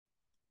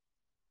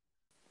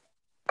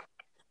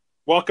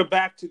Welcome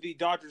back to the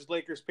Dodgers,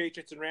 Lakers,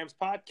 Patriots, and Rams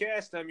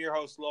podcast. I'm your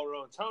host,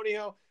 Lauro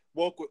Antonio.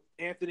 Woke with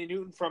Anthony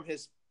Newton from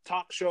his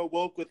talk show.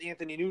 Woke with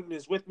Anthony Newton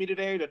is with me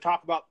today to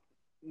talk about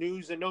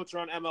news and notes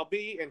around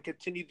MLB and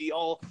continue the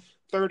all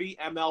 30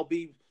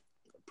 MLB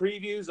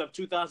previews of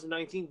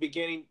 2019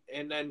 beginning.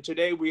 And then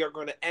today we are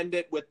going to end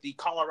it with the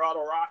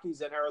Colorado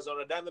Rockies and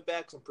Arizona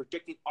Diamondbacks and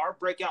predicting our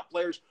breakout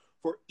players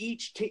for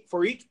each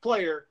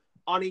player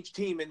on each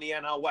team in the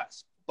NL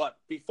West. But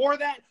before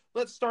that,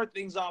 let's start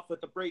things off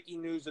with the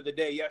breaking news of the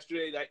day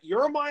yesterday that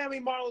your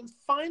Miami Marlins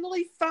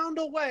finally found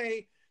a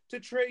way to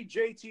trade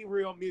JT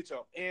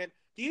Realmuto. And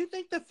do you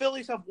think the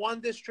Phillies have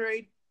won this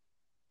trade?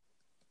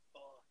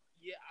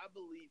 Yeah, I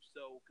believe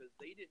so, because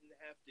they didn't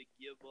have to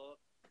give up,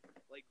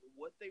 like,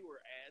 what they were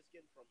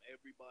asking from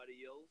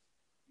everybody else.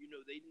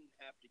 They didn't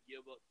have to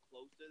give up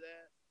close to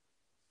that.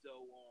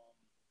 So,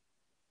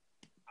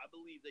 I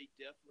believe they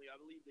definitely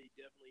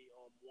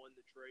won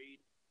the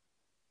trade.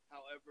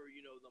 However,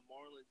 the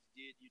Marlins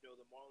did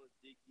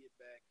get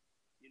back,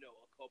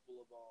 a couple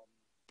of,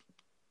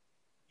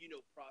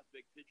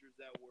 prospect pitchers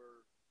that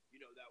were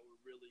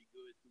really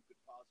good who could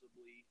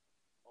possibly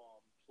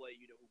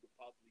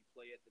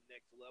play at the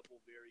next level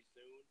very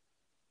soon.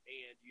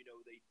 And,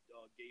 they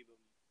gave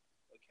him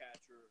a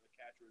catcher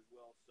as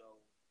well.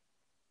 So,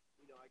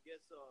 I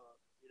guess,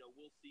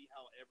 we'll see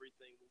how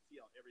everything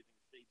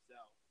shapes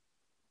out.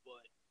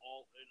 But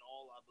all in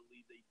all, I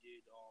believe they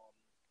did,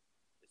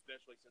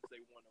 especially since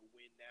they want to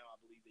win now, I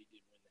believe they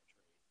did win that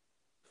trade.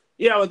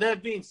 Yeah, with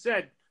that being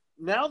said,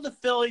 now the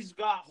Phillies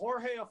got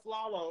Jorge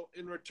Aflalo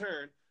in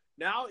return.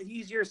 Now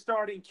he's your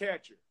starting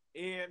catcher.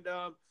 And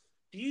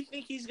do you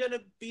think he's going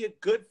to be a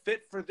good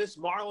fit for this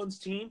Marlins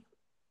team?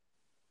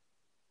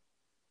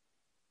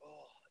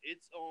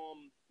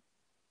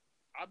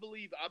 I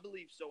believe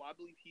so. I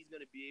believe he's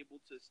going to be able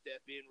to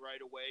step in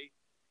right away.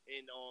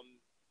 And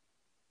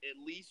at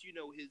least,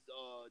 his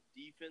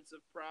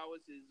defensive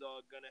prowess is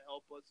going to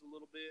help us a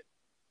little bit.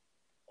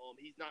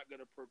 He's not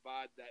going to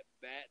provide that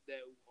bat that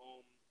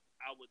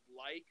I would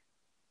like,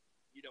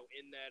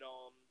 in that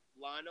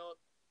lineup.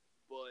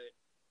 But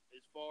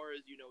as far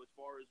as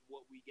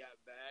what we got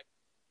back,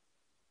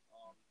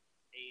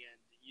 and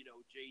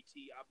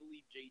JT, I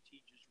believe JT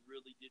just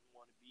really didn't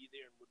want to be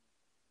there and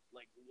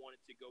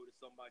wanted to go to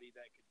somebody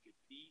that could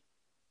compete.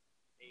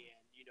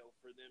 And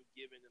for them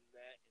giving him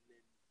that and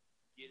then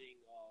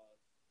getting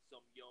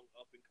some young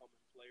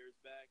up-and-coming players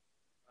back,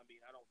 I mean,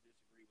 I don't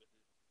disagree with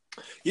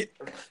it.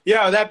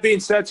 Yeah, that being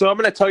said, so I'm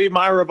going to tell you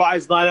my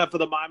revised lineup for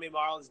the Miami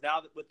Marlins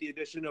now with the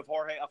addition of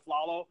Jorge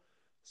Aflalo.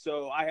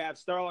 So I have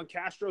Starlin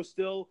Castro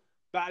still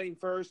batting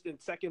first and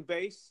second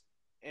base.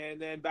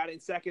 And then batting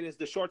second is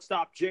the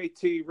shortstop,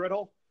 JT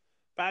Riddle.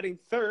 Batting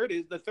third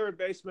is the third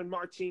baseman,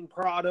 Martin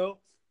Prado.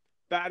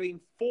 Batting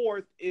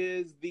fourth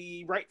is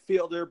the right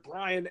fielder,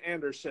 Brian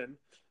Anderson.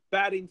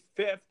 Batting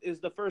fifth is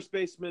the first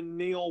baseman,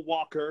 Neil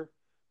Walker.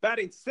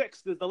 Batting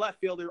sixth is the left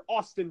fielder,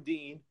 Austin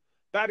Dean.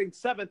 Batting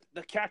seventh,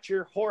 the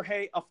catcher,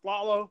 Jorge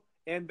Aflalo.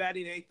 And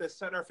batting eighth, the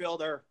center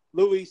fielder,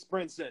 Luis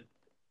Brinson.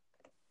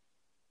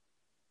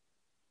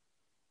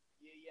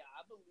 Yeah,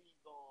 I believe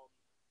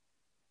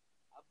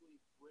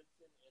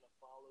Brinson and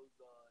Aflalo's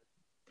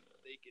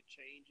they could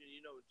change and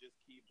just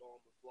keep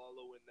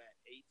Aflalo in that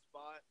 8th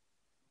spot.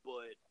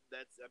 But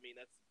that's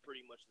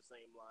pretty much the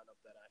same lineup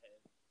that I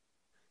had.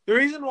 The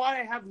reason why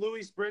I have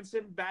Luis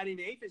Brinson batting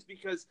 8th is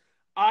because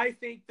I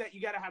think that you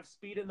got to have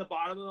speed in the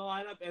bottom of the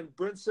lineup, and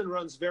Brinson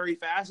runs very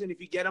fast. And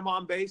if you get him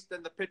on base,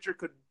 then the pitcher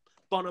could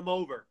bunt him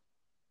over.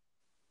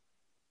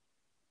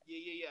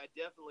 Yeah. I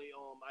definitely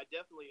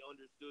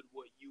understood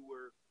what you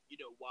were,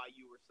 why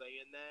you were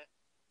saying that.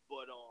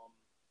 But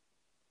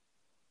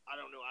I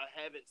don't know. I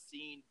haven't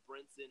seen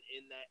Brinson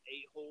in that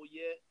 8-hole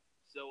yet.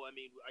 So I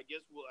mean, I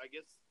guess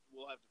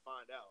we'll have to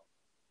find out.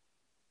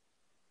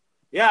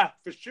 Yeah,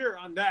 for sure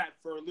on that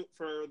for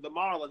the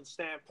Marlins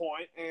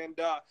standpoint. And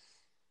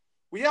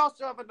we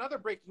also have another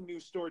breaking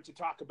news story to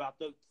talk about.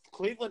 The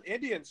Cleveland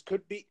Indians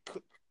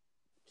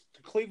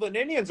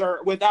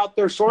are without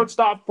their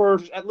shortstop for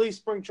at least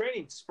spring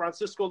training,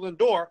 Francisco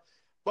Lindor,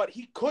 but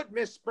he could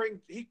miss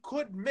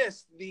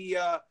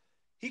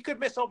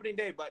opening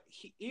day. But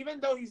even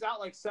though he's out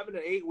like 7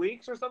 to 8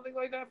 weeks or something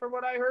like that, from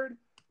what I heard,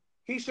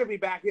 he should be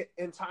back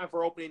in time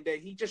for opening day.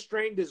 He just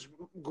strained his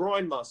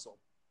groin muscle.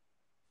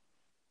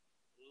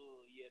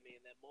 Oh yeah, man,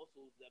 that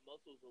muscle's a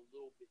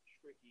little bit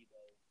tricky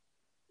though,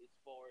 as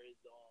far as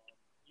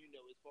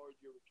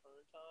your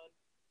return time.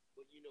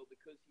 But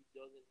because he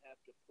doesn't have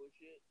to push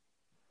it,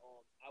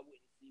 I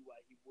wouldn't see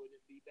why he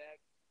wouldn't be back.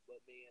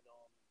 But man,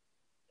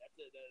 that's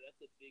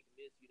a big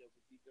miss, because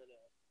he's gonna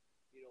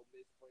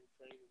miss spring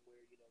training where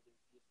they're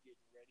just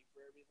getting ready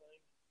for everything.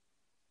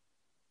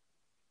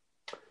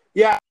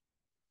 Yeah,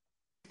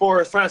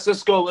 for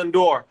Francisco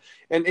Lindor,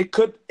 and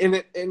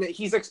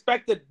he's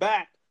expected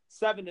back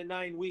 7 to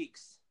 9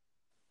 weeks.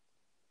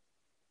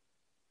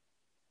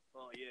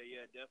 Oh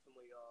yeah,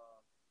 definitely.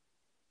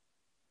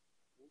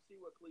 We'll see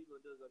what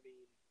Cleveland does. I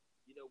mean,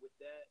 with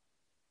that,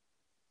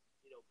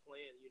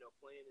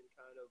 playing in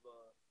kind of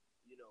a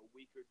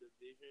weaker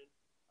division,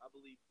 I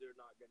believe they're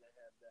not going to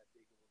have that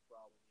big of a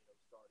problem,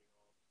 starting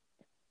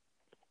off.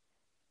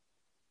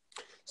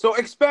 So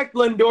expect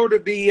Lindor to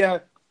be.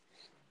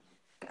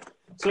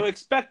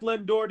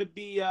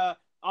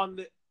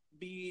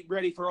 Be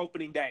ready for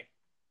opening day.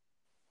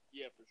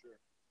 Yeah, for sure.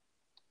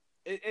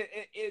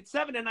 It's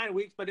 7 to 9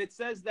 weeks, but it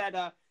says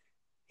that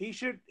he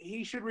should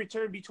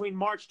return between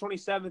March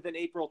 27th and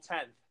April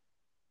 10th.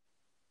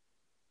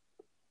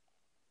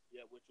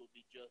 Yeah, which will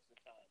be just in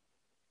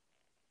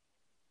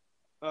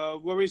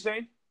time. What were you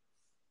saying?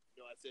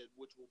 No, I said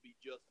which will be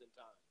just in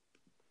time.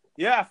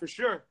 Yeah, for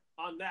sure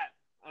on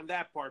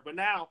that part. But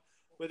now,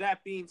 with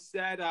that being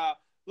said,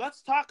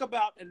 let's talk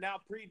about and now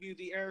preview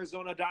the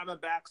Arizona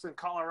Diamondbacks and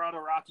Colorado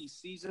Rockies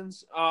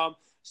seasons.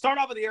 Start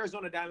off with the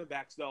Arizona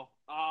Diamondbacks, though.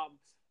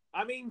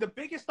 The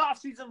biggest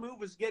offseason move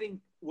was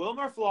getting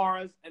Wilmer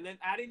Flores and then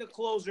adding a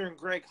closer in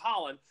Greg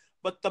Holland.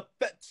 But the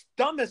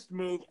dumbest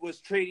move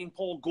was trading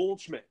Paul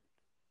Goldschmidt.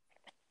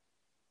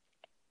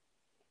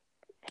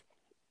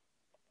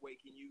 Wait,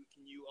 can you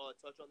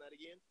touch on that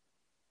again?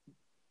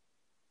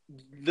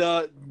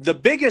 The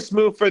biggest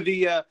move for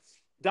the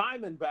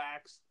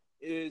Diamondbacks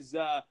is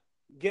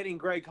getting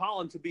Greg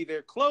Holland to be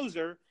their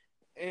closer,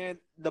 and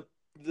the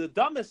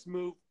dumbest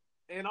move,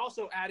 and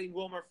also adding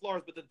Wilmer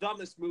Flores, but the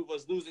dumbest move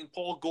was losing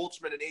Paul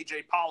Goldschmidt and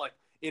AJ Pollock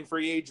in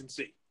free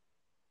agency.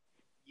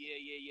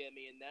 Yeah,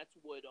 man. That's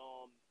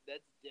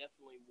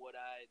definitely what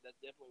I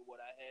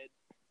had.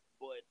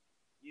 But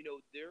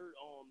their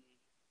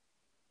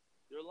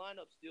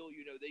lineup still,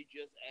 they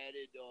just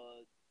added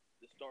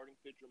the starting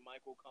pitcher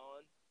Michael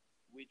Kahn,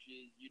 which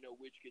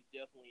could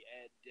definitely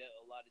add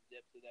a lot of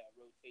depth to that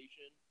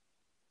rotation.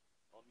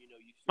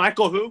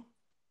 Michael who?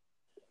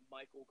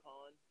 Michael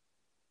Kahn.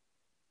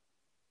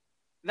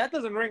 That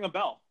doesn't ring a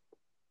bell.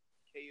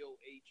 Kohn.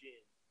 He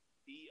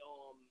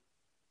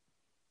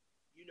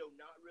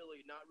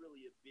not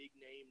really a big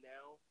name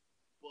now,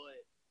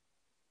 but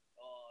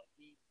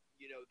he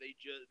they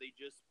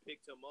just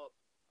picked him up.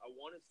 I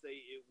want to say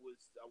it was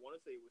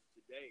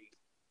today.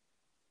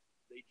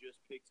 They just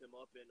picked him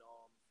up in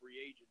free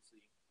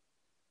agency.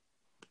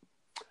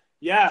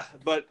 Yeah,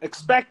 but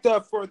expect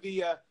for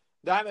the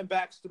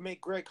Diamondbacks to make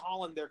Greg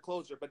Holland their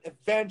closer, but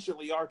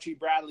eventually Archie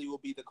Bradley will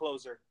be the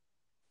closer.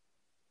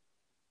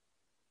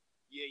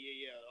 Yeah.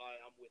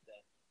 I'm with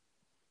that.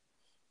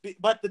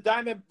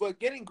 But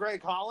getting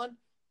Greg Holland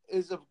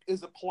is a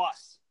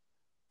plus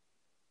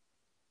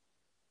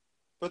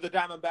for the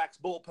Diamondbacks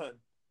bullpen.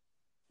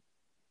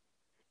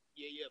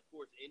 Yeah, of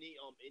course. Any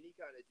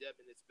kind of depth,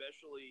 and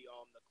especially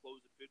the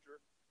closer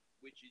pitcher,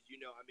 which is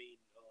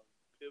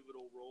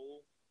pivotal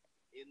role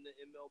in the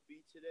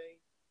MLB today,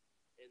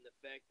 and the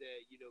fact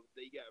that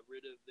they got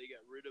rid of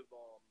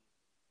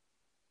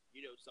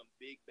some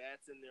big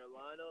bats in their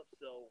lineup,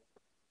 so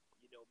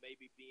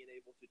maybe being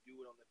able to do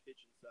it on the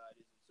pitching side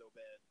isn't so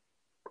bad.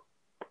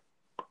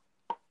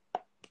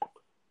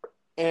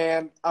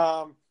 And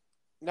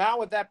now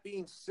with that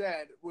being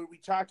said, what we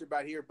talked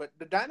about here, but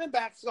the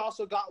Diamondbacks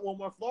also got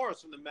Wilmer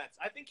Flores from the Mets.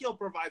 I think he'll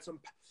provide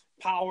some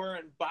power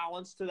and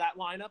balance to that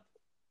lineup.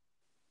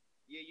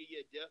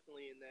 Yeah,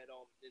 definitely in that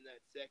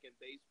second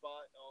base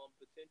spot,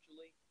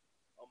 potentially.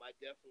 I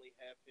definitely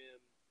have him,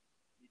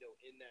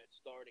 in that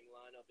starting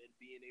lineup and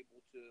being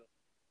able to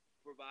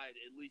provide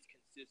at least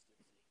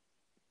consistency.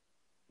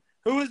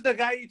 Who is the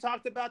guy you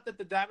talked about that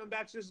the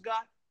Diamondbacks just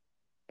got?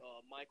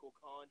 Michael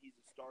Kahn. He's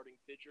a starting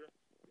pitcher.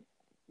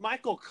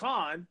 Michael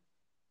Kahn?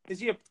 Is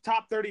he a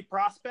top 30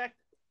 prospect?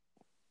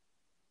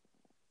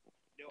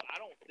 No, I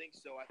don't think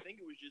so. I think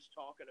it was just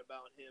talking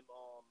about him.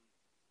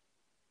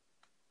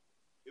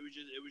 It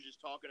was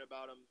just talking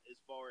about him as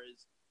far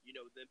as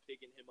them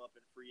picking him up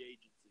in free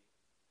agency.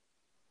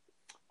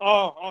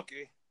 Oh,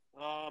 okay.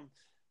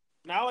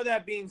 Now with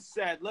that being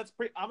said,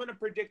 I'm going to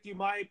predict you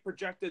my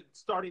projected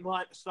start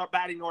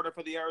batting order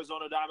for the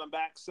Arizona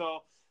Diamondbacks.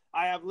 So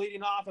I have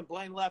leading off and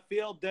playing left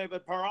field,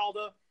 David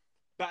Peralta.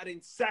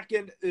 Batting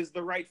second is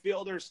the right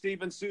fielder,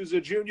 Steven Souza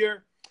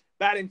Jr.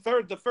 Batting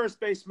third, the first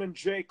baseman,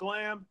 Jake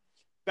Lamb.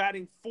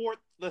 Batting fourth,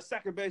 the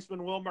second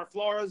baseman, Wilmer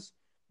Flores.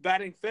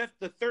 Batting fifth,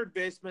 the third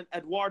baseman,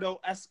 Eduardo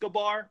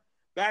Escobar.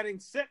 Batting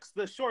sixth,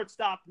 the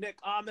shortstop, Nick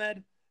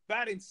Ahmed.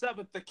 Batting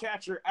seventh, the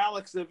catcher,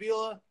 Alex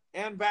Avila.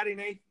 And batting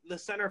eighth, the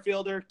center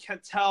fielder,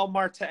 Ketel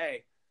Marte.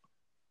 Okay,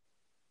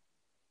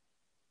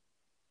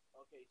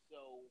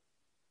 so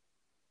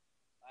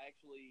I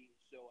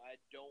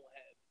don't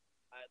have.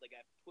 I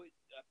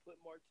put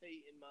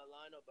Marte in my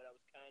lineup, but I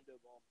was kind of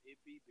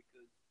iffy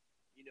because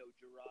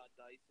Gerard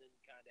Dyson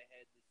kind of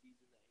had the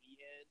season that he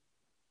had.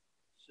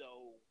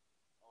 So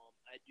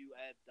I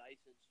have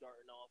Dyson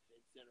starting off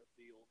in center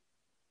field.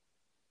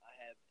 I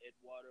have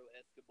Eduardo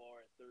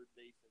Escobar at third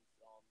base and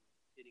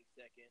hitting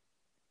second.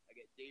 I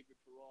got David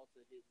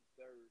Peralta hitting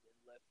third in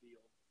left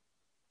field.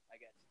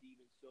 I got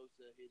Steven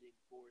Souza hitting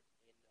fourth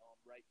in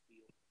right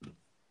field.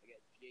 I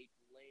got Jake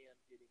Lamb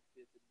hitting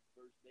fifth in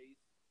first base.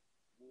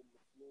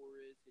 Wilmer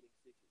Flores hitting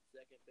sixth in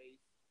second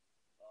base.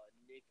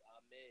 Nick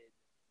Ahmed,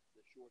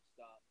 the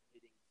shortstop,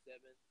 hitting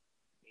seventh.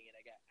 And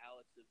I got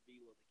Alex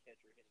Avila, the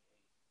catcher, hitting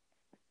eighth.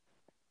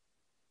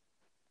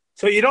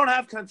 So you don't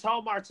have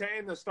Cantel Marte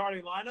in the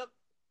starting lineup?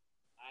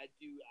 I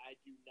do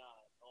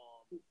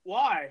not.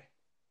 Why?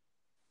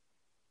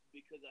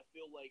 Because I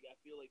feel like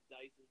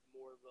Dyson's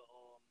more of a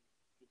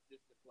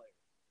consistent player.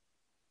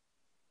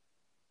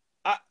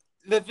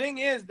 The thing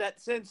is that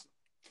since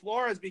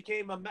Flores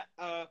became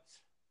a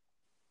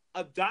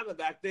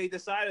Diamondback, they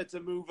decided to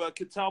move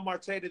Cantel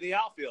Marte to the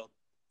outfield.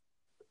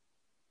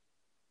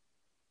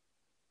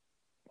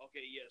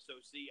 Okay, yeah.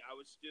 So see, I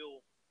was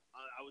still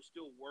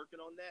working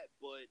on that,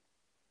 but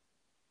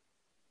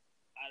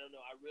I don't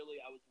know. I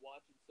was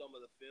watching some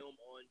of the film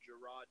on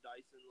Gerard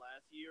Dyson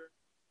last year,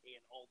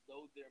 and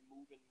although they're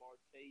moving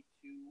Marte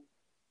to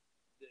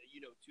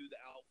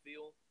the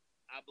outfield,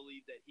 I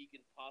believe that he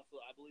could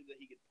possibly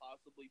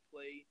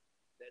play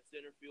that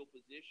center field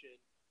position,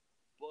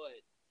 but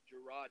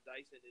Gerard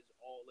Dyson is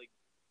all like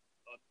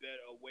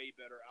a way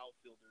better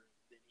outfielder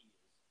than he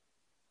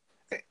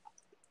is.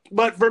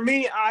 But for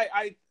me,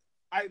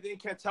 I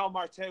think Cantel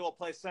Marte will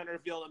play center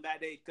field in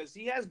that eight because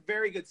he has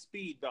very good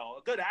speed,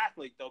 though. A good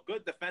athlete, though.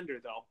 Good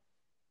defender, though.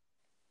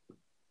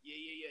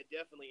 Yeah,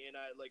 definitely. And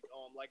I like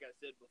I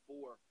said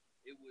before,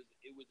 it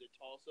was a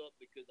toss up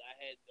because I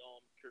had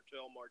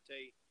Cantel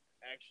Marte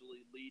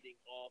actually leading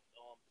off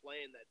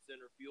playing that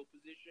center field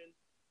position.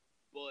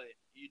 But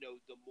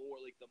the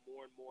more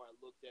and more I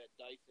looked at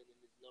Dyson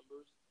and his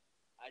numbers,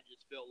 I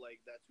just felt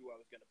like that's who I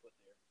was going to put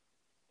there.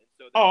 And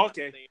so that's not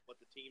saying what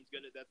the team's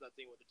gonna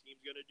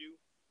do,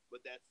 but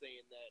that's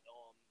saying that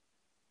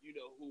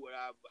who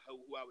I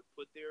would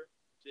put there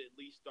to at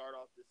least start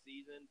off the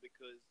season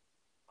because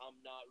I'm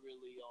not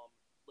really I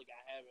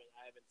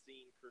haven't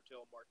seen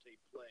Cantel Marte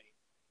play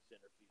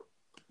center field.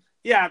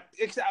 Yeah,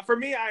 for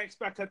me, I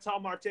expect Cantel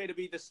Marte to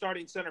be the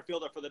starting center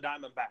fielder for the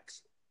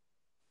Diamondbacks.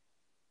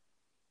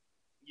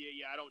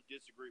 Yeah, I don't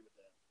disagree with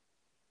that.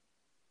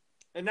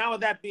 And now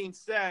with that being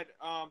said,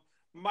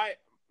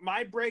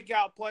 my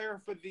breakout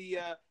player for the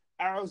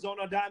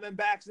Arizona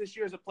Diamondbacks this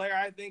year is a player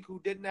I think who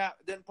didn't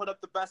put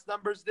up the best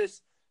numbers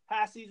this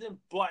past season,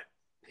 but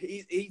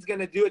he's going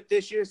to do it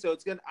this year. So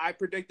I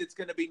predict it's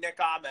going to be Nick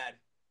Ahmed.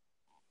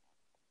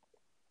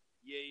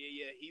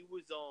 Yeah. He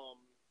was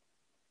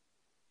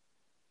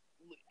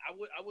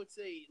I would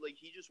say like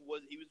he was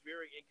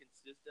very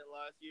inconsistent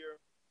last year,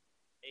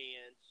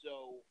 and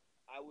so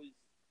I was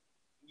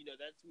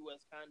that's who I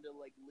was kind of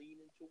like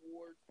leaning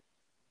towards,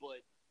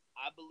 but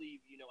I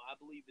believe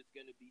it's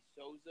going to be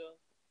Souza,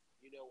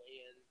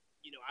 and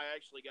I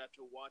actually got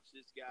to watch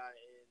this guy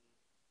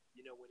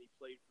when he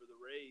played for the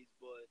Rays,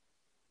 but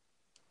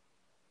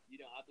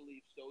I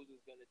believe Souza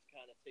is going to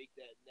kind of take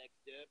that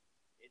next step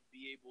and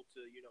be able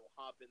to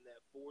hop in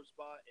that 4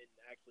 spot and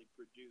actually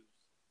produce.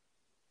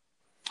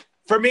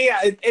 For me,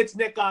 it's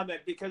Nick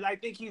Ahmed because I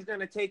think he's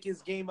going to take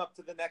his game up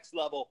to the next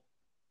level.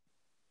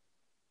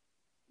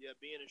 Yeah,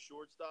 being a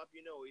shortstop,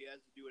 he has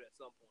to do it at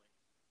some point.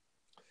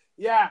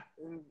 Yeah,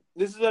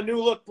 this is a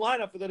new look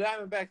lineup for the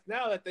Diamondbacks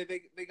now that they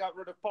got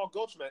rid of Paul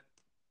Goldschmidt.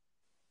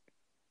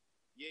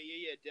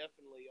 Yeah,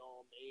 definitely.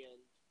 And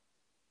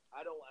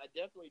I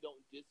definitely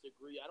don't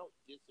disagree. I don't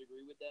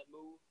disagree with that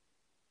move.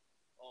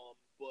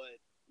 But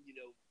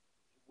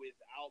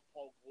without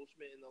Paul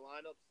Goldschmidt in the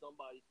lineup,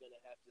 somebody's going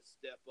to have to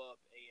step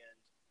up and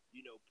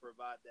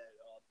provide that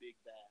big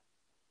bat.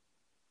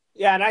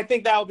 Yeah, and I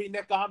think that will be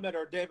Nick Ahmed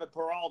or David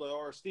Peralta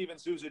or Steven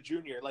Souza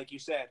Jr., like you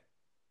said.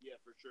 Yeah,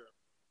 for sure.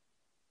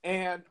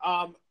 And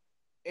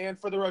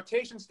for the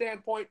rotation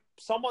standpoint,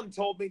 someone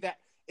told me that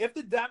if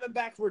the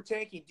Diamondbacks were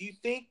tanking, do you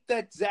think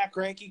that Zach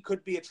Greinke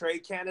could be a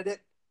trade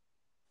candidate?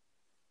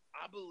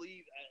 I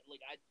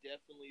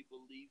definitely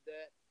believe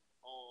that.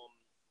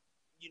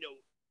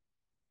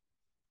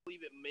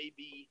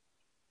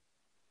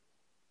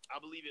 I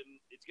believe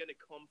it's going to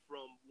come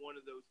from one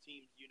of those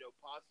teams,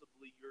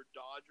 possibly your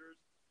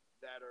Dodgers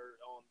that are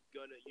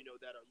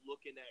that are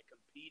looking at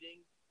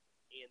competing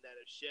and that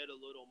have shed a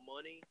little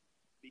money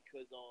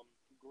because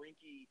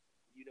Greinke,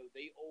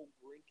 they owe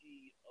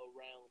Greinke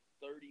around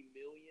 $30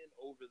 million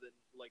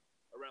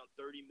around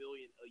 $30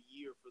 million a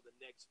year for the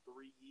next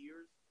 3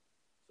 years.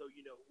 So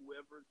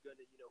whoever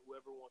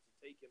wants to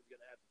take him is going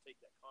to have to take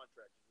that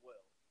contract as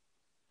well.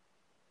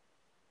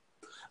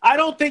 I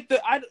don't think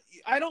that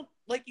I don't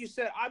like you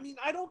said. I mean,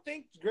 I don't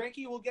think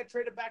Greinke will get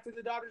traded back to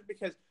the Dodgers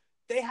because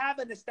they have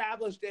an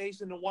established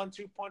ace in the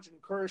 1-2 punch in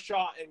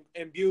Kershaw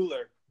and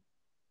Buehler.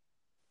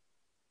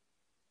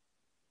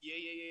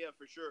 Yeah,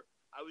 for sure.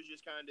 I was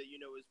just kind of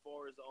as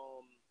far as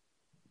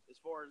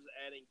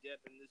adding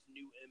depth in this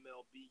new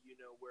MLB,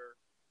 where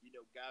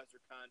guys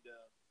are kind of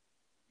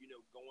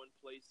going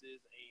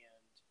places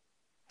and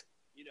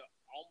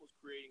almost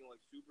creating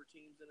like super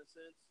teams in a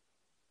sense.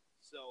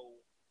 So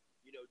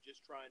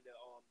just trying to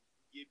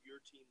give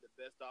your team the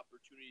best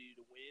opportunity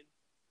to win.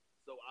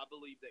 So I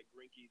believe that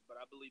Greinke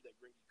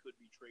could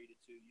be traded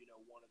to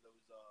one of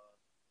those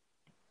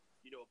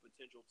a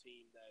potential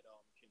team that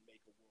can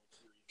make a World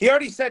Series. He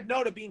already said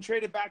no to being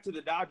traded back to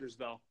the Dodgers,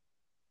 though.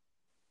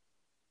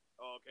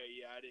 Oh, okay,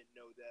 yeah, I didn't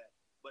know that,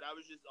 but I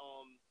was just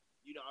I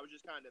was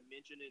just kind of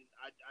mentioning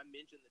I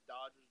mentioned the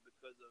Dodgers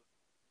because of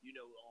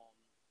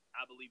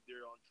I believe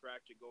they're on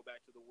track to go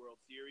back to the World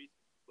Series.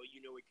 But,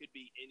 you know, it could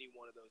be any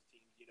one of those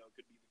teams. You know, it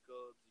could be the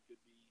Cubs. It could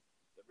be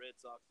the Red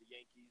Sox, the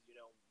Yankees, you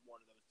know, one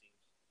of those teams.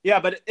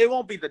 Yeah, but it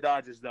won't be the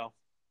Dodgers, though.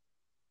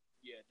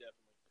 Yeah,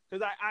 definitely.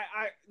 Because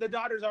the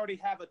Dodgers already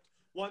have a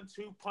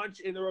 1-2 punch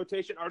in the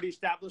rotation already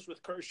established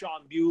with Kershaw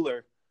and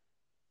Buehler.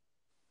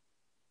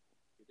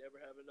 You never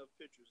have enough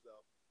pitchers,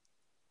 though.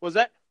 Was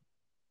that?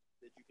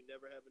 That you can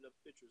never have enough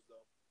pitchers,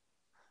 though.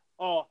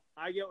 Oh,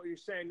 I get what you're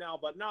saying now.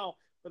 But now,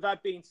 with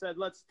that being said,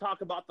 let's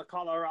talk about the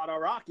Colorado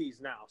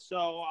Rockies now.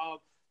 So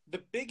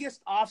the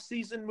biggest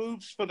offseason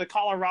moves for the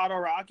Colorado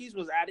Rockies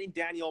was adding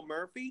Daniel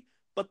Murphy,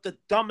 but the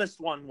dumbest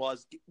one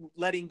was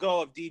letting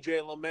go of DJ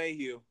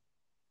LeMahieu.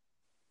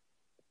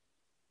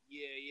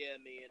 Yeah,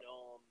 man.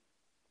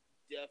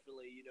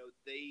 Definitely. You know,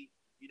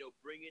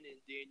 bringing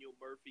in Daniel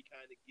Murphy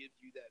kind of gives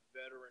you that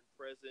veteran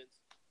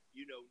presence.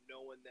 You know,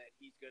 knowing that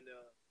he's gonna,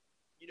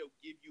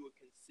 give you a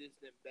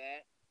consistent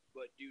bat.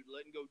 But dude,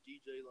 letting go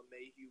DJ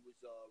LeMahieu was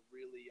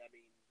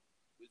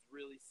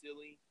really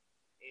silly.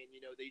 And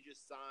you know, they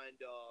just signed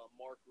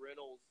Mark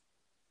Reynolds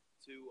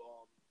to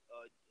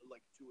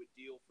to a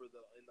deal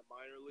in the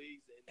minor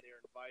leagues, and they're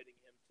inviting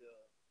him to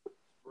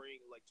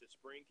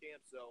spring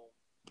camp. So,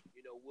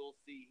 you know, we'll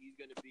see. He's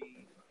going to at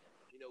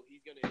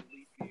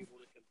least be able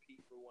to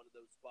compete for one of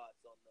those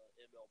spots on the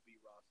MLB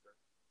roster.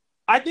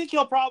 I think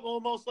he'll probably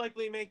most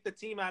likely make the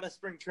team out of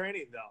spring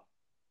training, though.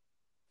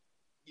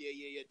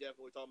 Yeah,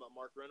 definitely. We're talking about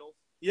Mark Reynolds.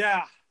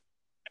 Yeah.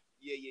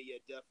 Yeah,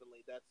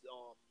 definitely. That's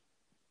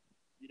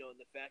and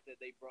the fact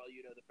that they brought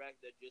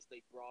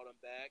him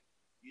back.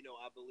 You know,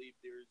 I believe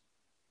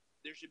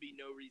there should be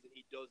no reason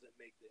he doesn't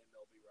make the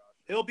MLB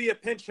roster. He'll be a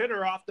pinch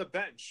hitter off the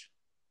bench.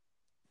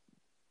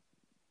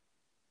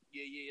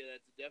 Yeah,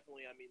 that's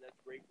definitely. I mean, that's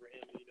great for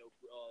him. You know,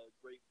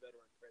 great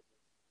veteran presence.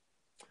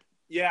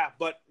 Yeah,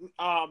 but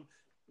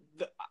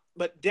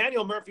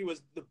Daniel Murphy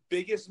was the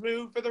biggest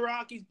move for the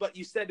Rockies. But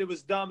you said it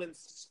was dumb and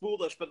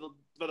foolish for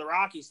the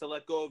Rockies to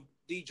let go of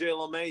DJ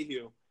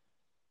LeMahieu.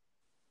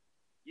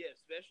 Yeah,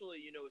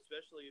 especially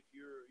if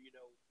you're,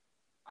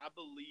 I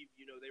believe,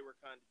 they were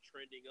kind of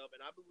trending up, and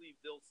I believe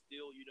they'll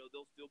still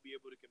be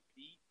able to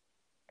compete.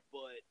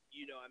 But,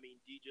 I mean,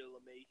 DJ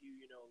LeMahieu,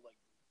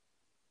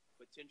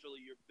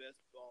 potentially your best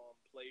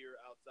player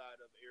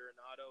outside of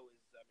Arenado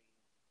is,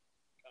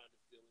 kind of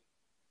silly.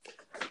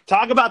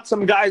 Talk about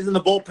some guys in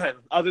the bullpen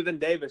other than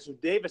Davis.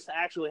 Davis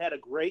actually had a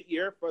great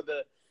year for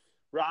the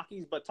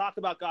Rockies, but talk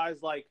about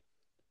guys like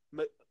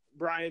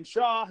Brian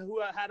Shaw,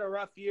 who had a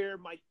rough year.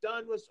 Mike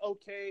Dunn was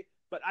okay,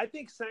 but I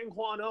think Sang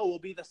Hwan Oh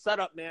will be the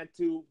setup man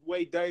to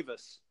Wade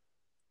Davis.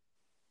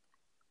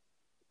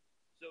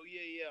 So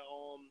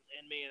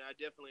and man, I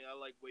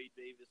like Wade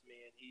Davis,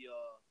 man. He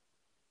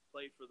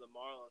played for the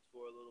Marlins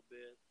for a little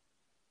bit.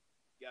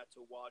 Got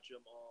to watch him.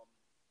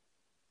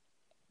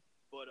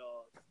 But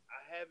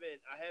I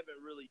haven't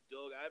really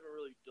dug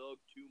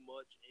too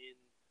much in,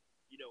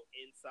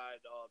 inside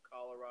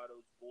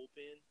Colorado's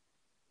bullpen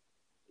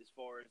as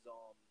far as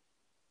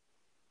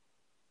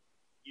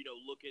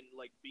looking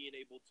like being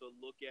able to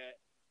look at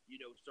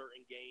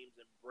certain games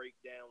and break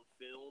down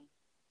film.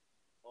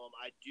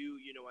 I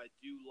do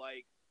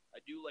like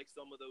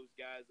some of those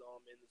guys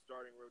in the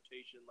starting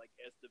rotation like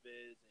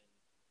Estevez and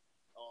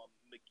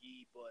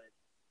McGee, but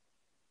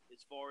as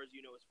far as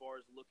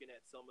looking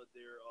at some of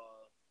their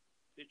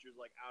pitchers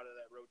like out of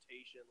that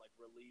rotation, like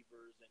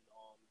relievers and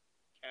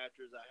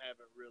catchers, I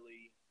haven't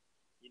really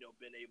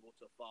been able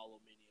to follow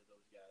many of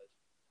those guys.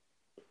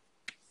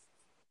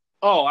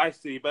 Oh, I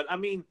see. But, I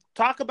mean,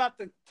 talk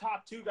about the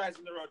top two guys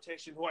in the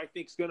rotation who I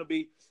think is going to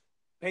be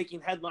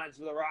making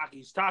headlines for the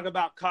Rockies. Talk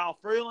about Kyle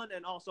Freeland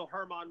and also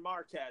Herman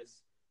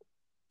Marquez.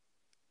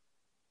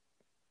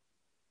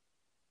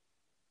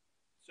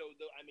 So,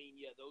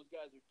 those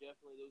guys are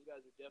definitely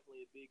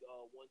a big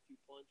 1-2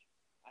 punch.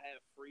 I have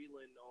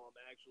Freeland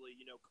actually,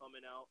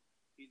 coming out.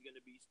 He's going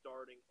to be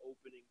starting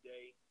opening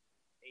day.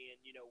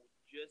 And,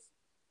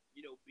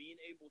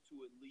 being able to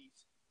at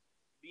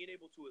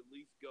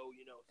least go,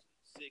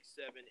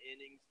 6-7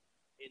 innings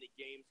in a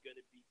game is going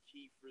to be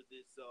key for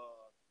this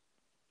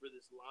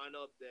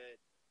lineup that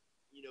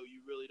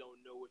you really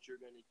don't know what you're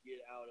going to get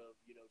out of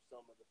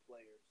some of the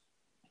players.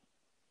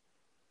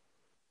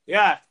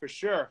 Yeah, for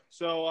sure.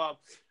 So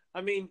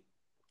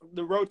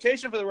the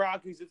rotation for the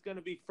Rockies is going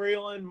to be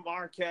Freeland,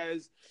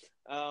 Marquez.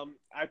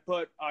 I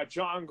put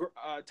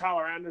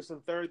Tyler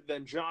Anderson third,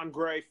 then John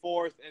Gray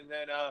fourth, and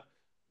then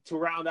to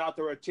round out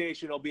the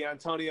rotation it'll be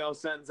Antonio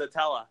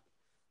Senzatella.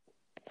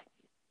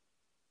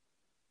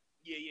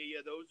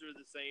 Yeah. Those were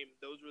the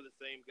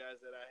same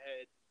guys that I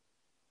had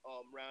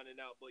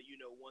rounding out. But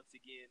once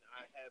again,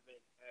 I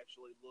haven't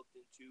actually looked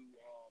into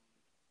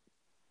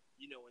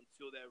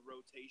until that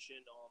rotation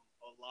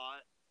a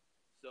lot.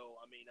 So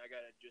I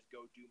gotta just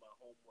go do my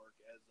homework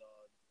as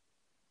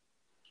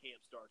camp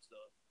starts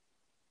up.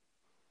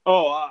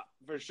 Oh,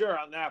 for sure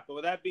on that. But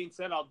with that being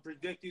said, I'll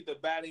predict you the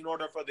batting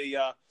order for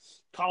the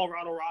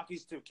Colorado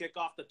Rockies to kick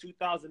off the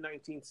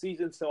 2019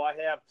 season. So I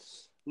have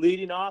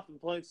leading off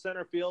and playing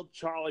center field,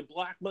 Charlie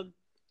Blackmon.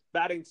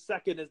 Batting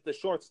second is the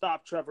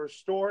shortstop, Trevor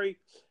Story.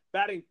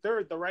 Batting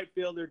third, the right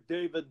fielder,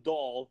 David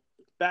Dahl.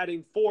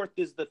 Batting fourth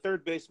is the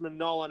third baseman,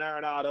 Nolan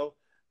Arenado.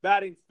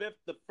 Batting fifth,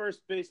 the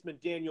first baseman,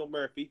 Daniel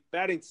Murphy.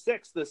 Batting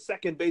sixth, the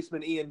second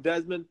baseman, Ian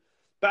Desmond.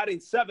 Batting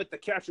seventh, the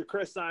catcher,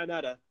 Chris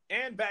Iannetta.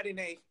 And batting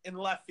eighth in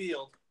left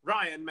field,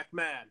 Ryan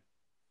McMahon.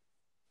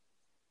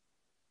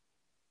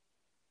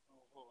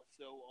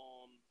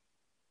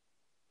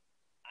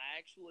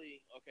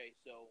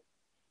 So,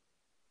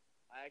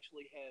 I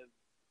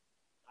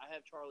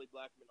have Charlie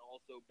Blackmon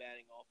also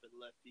batting off in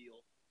left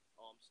field,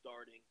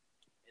 starting,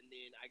 and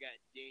then I got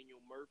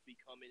Daniel Murphy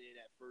coming in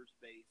at first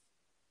base,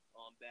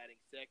 batting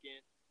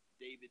second.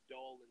 David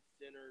Dahl in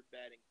center,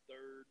 batting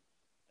third.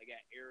 I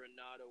got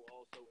Arenado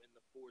also in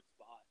the fourth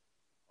spot,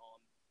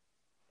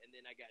 and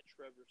then I got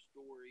Trevor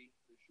Story,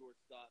 the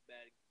shortstop,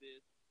 batting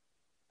fifth.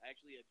 I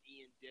actually have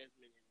Ian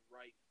Desmond in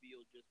right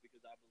field just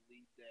because I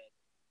believe that,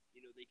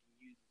 they can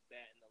use his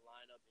bat in the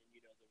lineup and,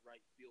 the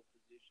right field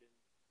position.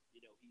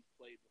 He's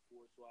played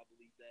before, so I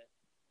believe that.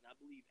 And I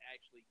believe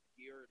actually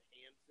Garrett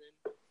Hampson,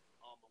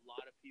 a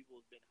lot of people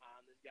have been high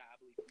on this guy. I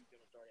believe he's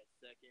going to start at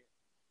second,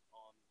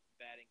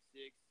 batting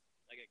sixth.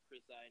 I got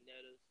Chris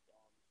Iannetta,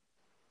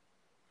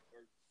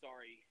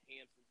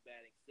 Hampson's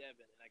batting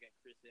seven, and I got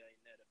Chris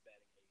Iannetta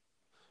batting eight.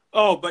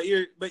 Oh, but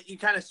you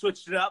kind of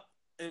switched it up,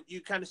 and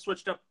you kind of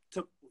switched up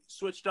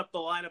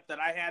the lineup that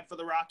I had for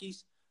the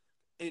Rockies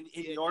in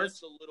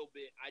yours. Just a little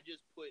bit. I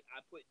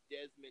put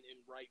Desmond in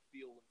right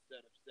field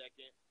instead of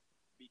second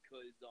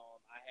because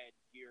I had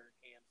Garrett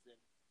Hampson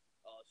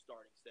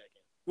starting second.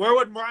 Where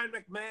would Ryan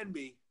McMahon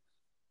be?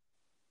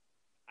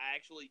 I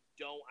actually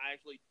don't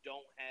have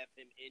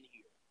him in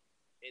here,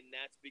 and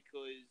that's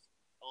because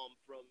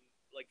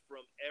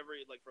from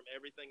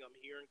everything I'm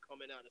hearing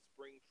coming out of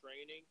spring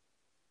training,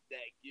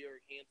 that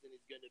Garrett Hampson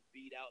is going to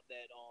beat out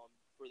that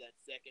for that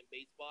second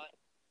base spot,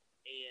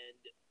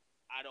 and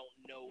I don't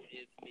know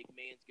if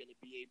McMahon's going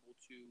to be able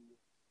to,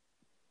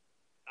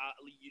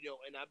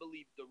 and I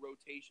believe the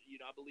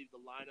rotation, I believe the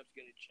lineup's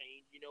going to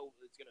change.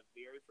 It's going to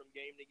vary from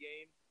game to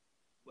game,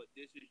 but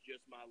this is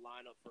just my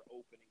lineup for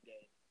opening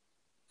day.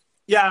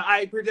 Yeah,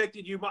 I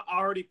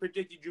already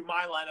predicted you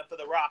my lineup for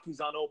the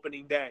Rockies on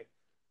opening day.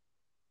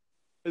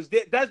 Because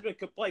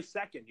Desmond could play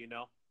second,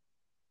 Yeah.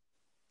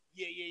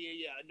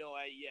 No,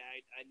 I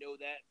know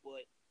that,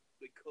 but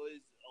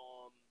because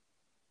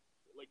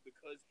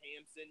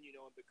Hampson,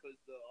 and because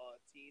the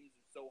teams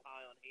are so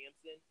high on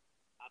Hampson,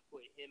 I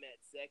put him at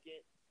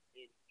second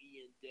and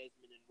Ian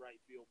Desmond in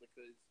right field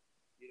because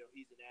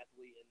he's an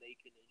athlete and they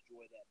can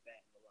enjoy that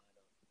bat in the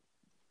lineup.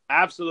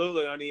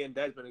 Absolutely, on Ian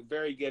Desmond, a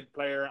very good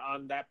player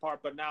on that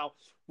part. But now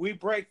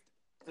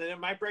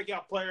my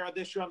breakout player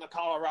this year on the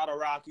Colorado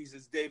Rockies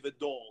is David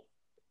Dahl.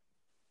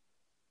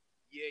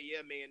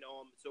 Yeah, man.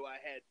 So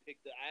I had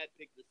picked the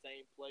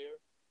same player,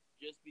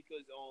 just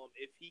because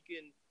if he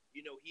can,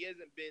 he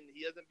hasn't been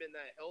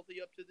that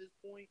healthy up to this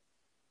point,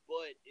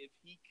 but if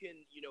he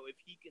can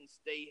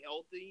stay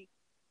healthy,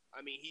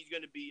 he's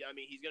gonna be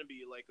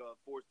like a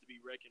force to be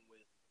reckoned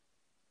with.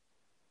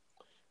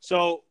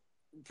 So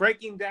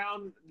breaking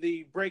down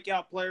the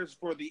breakout players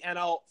for the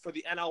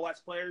NL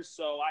West players.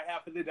 So I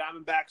have for the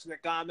Diamondbacks,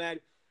 Nick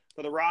Ahmed.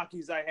 For the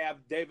Rockies, I have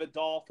David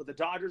Dahl. For the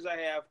Dodgers, I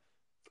have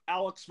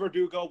Alex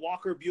Verdugo,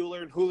 Walker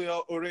Buehler, and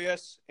Julio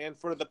Urias. And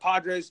for the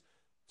Padres,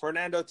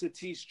 Fernando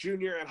Tatis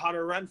Jr. and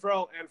Hunter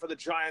Renfroe. And for the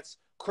Giants,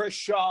 Chris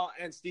Shaw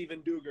and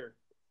Steven Duger.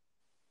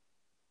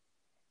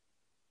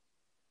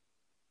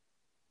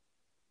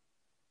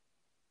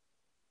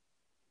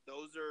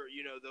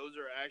 Those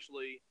are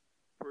actually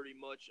pretty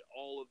much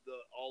all of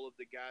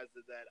the guys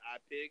that I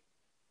picked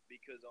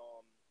because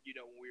when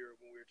we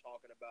were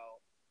talking about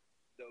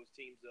those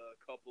teams a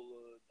couple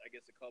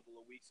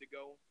of weeks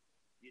ago,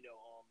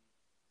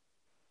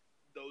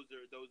 those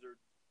are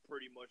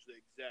pretty much the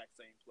exact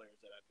same players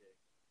that I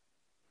picked.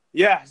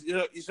 Yeah.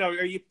 So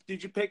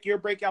did you pick your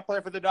breakout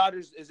player for the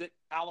Dodgers? Is it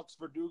Alex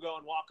Verdugo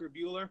and Walker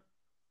Buehler?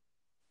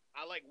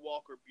 I like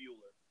Walker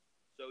Buehler.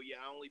 So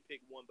yeah, I only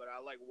picked one, but I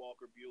like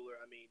Walker Buehler.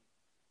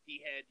 He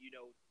had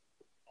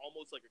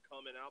almost like a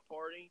coming out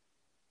party,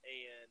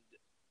 and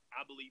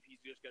I believe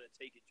he's just going to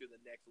take it to the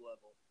next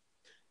level.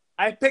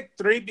 I picked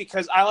three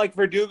because I like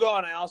Verdugo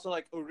and I also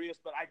like Urias,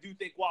 but I do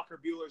think Walker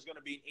Buehler is going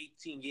to be an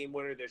 18-game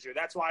winner this year.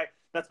 That's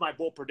my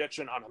bold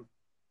prediction on him.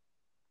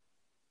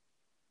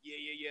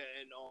 Yeah.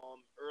 And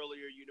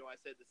earlier, I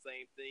said the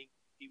same thing.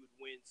 He would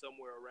win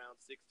somewhere around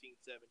 16,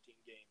 17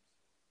 games.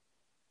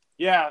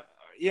 Yeah.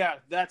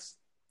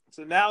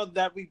 So now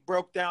that we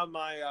broke down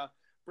my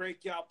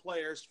breakout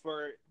players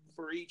for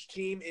each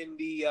team in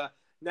the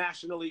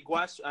National League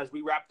West as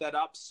we wrap that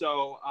up.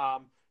 So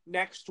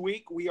next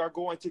week we are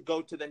going to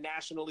go to the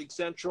National League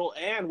Central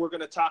and we're going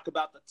to talk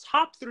about the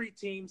top three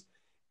teams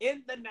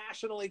in the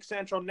National League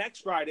Central. Next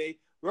Friday,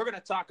 we're going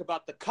to talk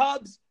about the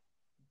Cubs,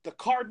 the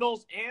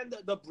Cardinals, and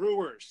the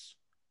Brewers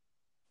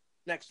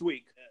next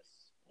week.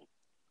 Yes.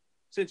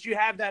 Since you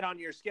have that on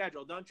your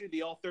schedule, don't you?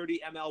 The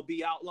All-30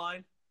 MLB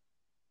outline?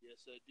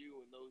 Yes, I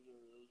do, and those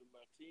are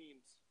my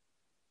teams.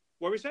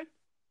 What were we saying?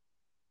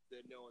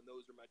 No, and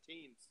those are my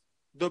teams.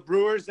 The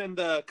Brewers and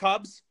the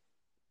Cubs?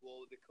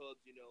 well, the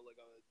Cubs, like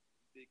I'm a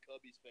big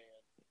Cubbies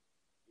fan,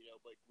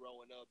 but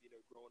growing up,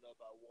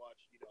 I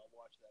watched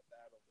that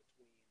battle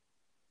between,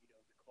 the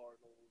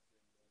Cardinals and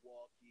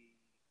Milwaukee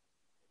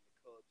and the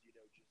Cubs,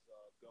 just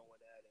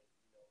going at it,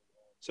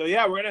 So,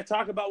 yeah, we're going to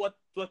talk about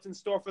what's in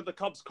store for the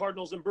Cubs,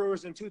 Cardinals, and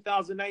Brewers in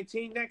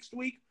 2019 next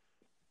week.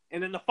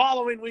 And then the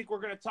following week,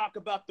 we're going to talk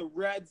about the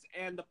Reds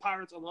and the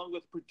Pirates, along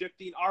with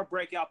predicting our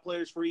breakout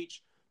players for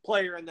each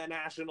player in the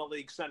National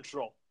League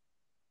Central.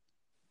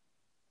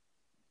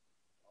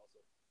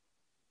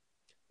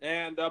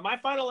 And my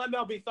final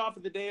MLB thought for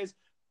the day is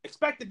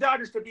expect the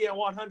Dodgers to be a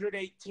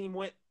 108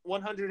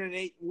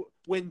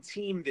 win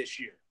team this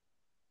year.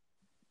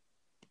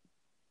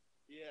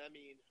 Yeah, I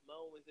mean, my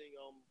only thing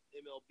on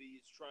MLB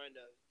is trying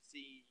to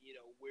see,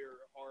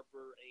 where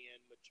Harper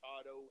and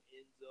Machado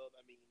ends up.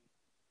 I mean,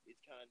 it's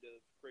kind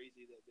of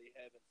crazy that they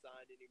haven't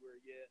signed anywhere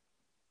yet,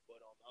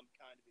 but I'm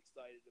kind of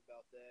excited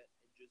about that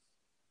and just,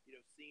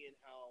 seeing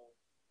how,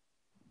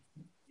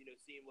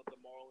 seeing what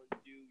the Marlins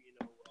do,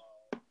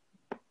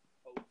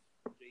 post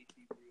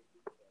JT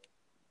Realmuto.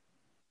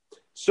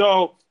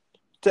 So,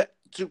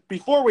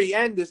 before we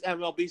end this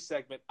MLB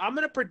segment, I'm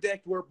going to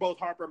predict where both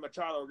Harper and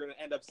Machado are going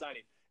to end up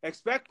signing.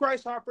 Expect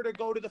Bryce Harper to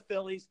go to the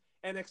Phillies,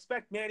 and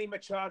expect Manny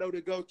Machado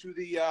to go to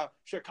the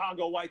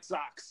Chicago White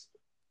Sox.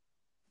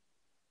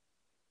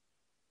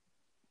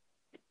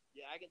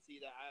 Yeah, I can see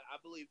that. I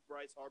believe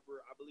Bryce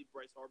Harper. I believe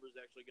Bryce Harper is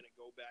actually going to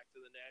go back to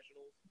the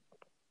Nationals,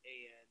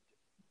 and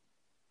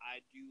I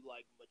do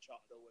like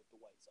Machado at the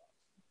White Sox.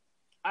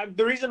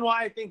 The reason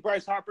why I think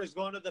Bryce Harper is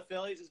going to the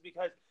Phillies is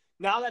because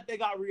now that they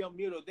got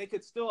Realmuto, they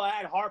could still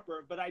add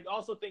Harper, but I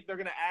also think they're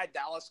going to add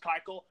Dallas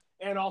Keuchel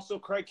and also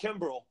Craig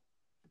Kimbrell.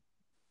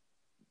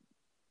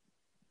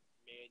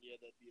 Man,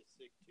 yeah, that'd be a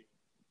sick team.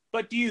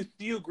 But do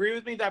you agree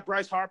with me that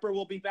Bryce Harper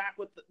will be back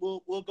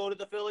will go to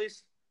the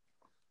Phillies?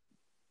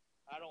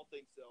 I don't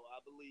think so. I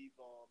believe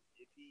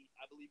if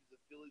the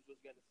Phillies was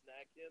going to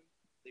snag him,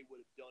 they would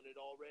have done it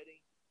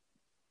already.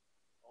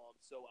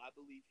 So I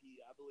believe he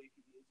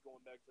is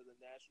going back to the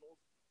Nationals,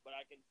 but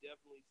I can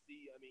definitely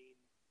see. I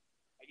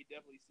can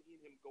definitely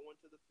see him going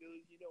to the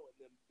Phillies, and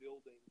then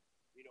building,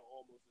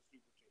 almost a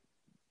super team.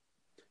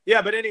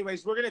 Yeah, but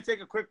anyways, we're going to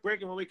take a quick break,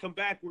 and when we come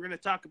back, we're going to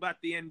talk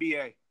about the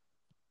NBA.